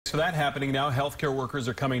For that happening now, healthcare workers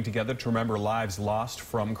are coming together to remember lives lost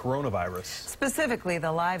from coronavirus. Specifically,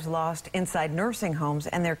 the lives lost inside nursing homes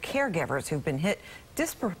and their caregivers who've been hit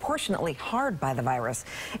disproportionately hard by the virus.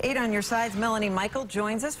 8 on your sides, Melanie Michael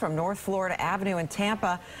joins us from North Florida Avenue in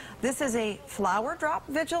Tampa. This is a flower drop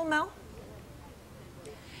vigil, Mel?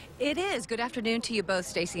 It is. Good afternoon to you both,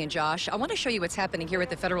 Stacey and Josh. I want to show you what's happening here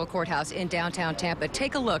at the Federal Courthouse in downtown Tampa.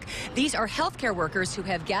 Take a look. These are healthcare workers who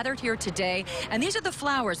have gathered here today, and these are the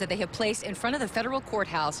flowers that they have placed in front of the Federal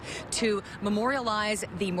Courthouse to memorialize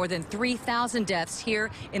the more than 3,000 deaths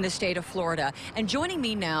here in the state of Florida. And joining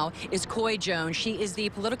me now is Coy Jones. She is the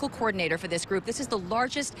political coordinator for this group. This is the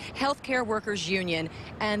largest healthcare workers union,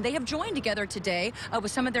 and they have joined together today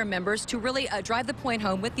with some of their members to really drive the point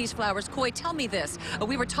home with these flowers. Coy, tell me this.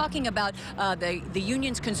 We were talking about the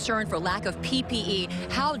union's concern for lack of PPE.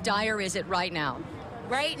 How dire is it right now?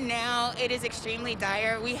 Right now, it is extremely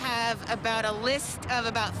dire. We have about a list of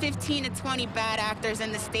about 15 to 20 bad actors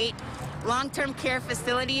in the state, long-term care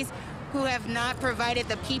facilities who have not provided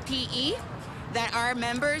the PPE that our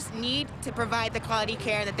members need to provide the quality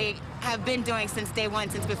care that they have been doing since day one,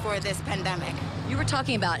 since before this pandemic. You were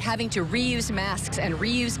talking about having to reuse masks and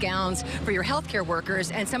reuse gowns for your healthcare workers,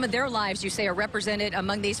 and some of their lives, you say, are represented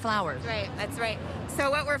among these flowers. Right, that's right. So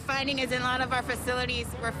what we're finding is in a lot of our facilities,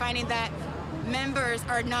 we're finding that members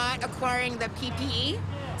are not acquiring the PPE.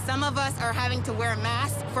 Some of us are having to wear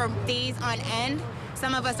masks for days on end.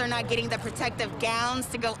 Some of us are not getting the protective gowns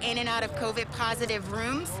to go in and out of COVID-positive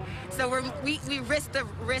rooms. So we risk the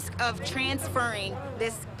risk of transferring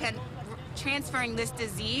this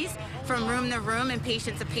disease from room to room and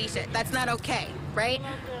patient to patient. That's not okay, right?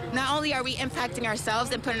 Not only are we impacting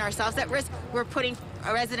ourselves and putting ourselves at risk, we're putting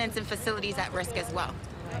our residents and facilities at risk as well.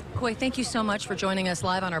 Coy, thank you so much for joining us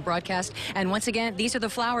live on our broadcast. And once again, these are the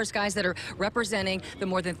flowers, guys, that are representing the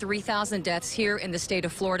more than 3,000 deaths here in the state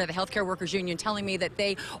of Florida. The Healthcare Workers Union telling me that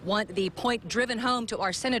they want the point driven home to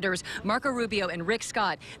our senators, Marco Rubio and Rick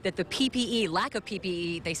Scott, that the PPE, lack of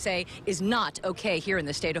PPE, they say, is not okay here in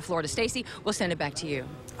the state of Florida. Stacey, we'll send it back to you.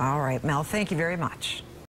 All right, Mel, thank you very much.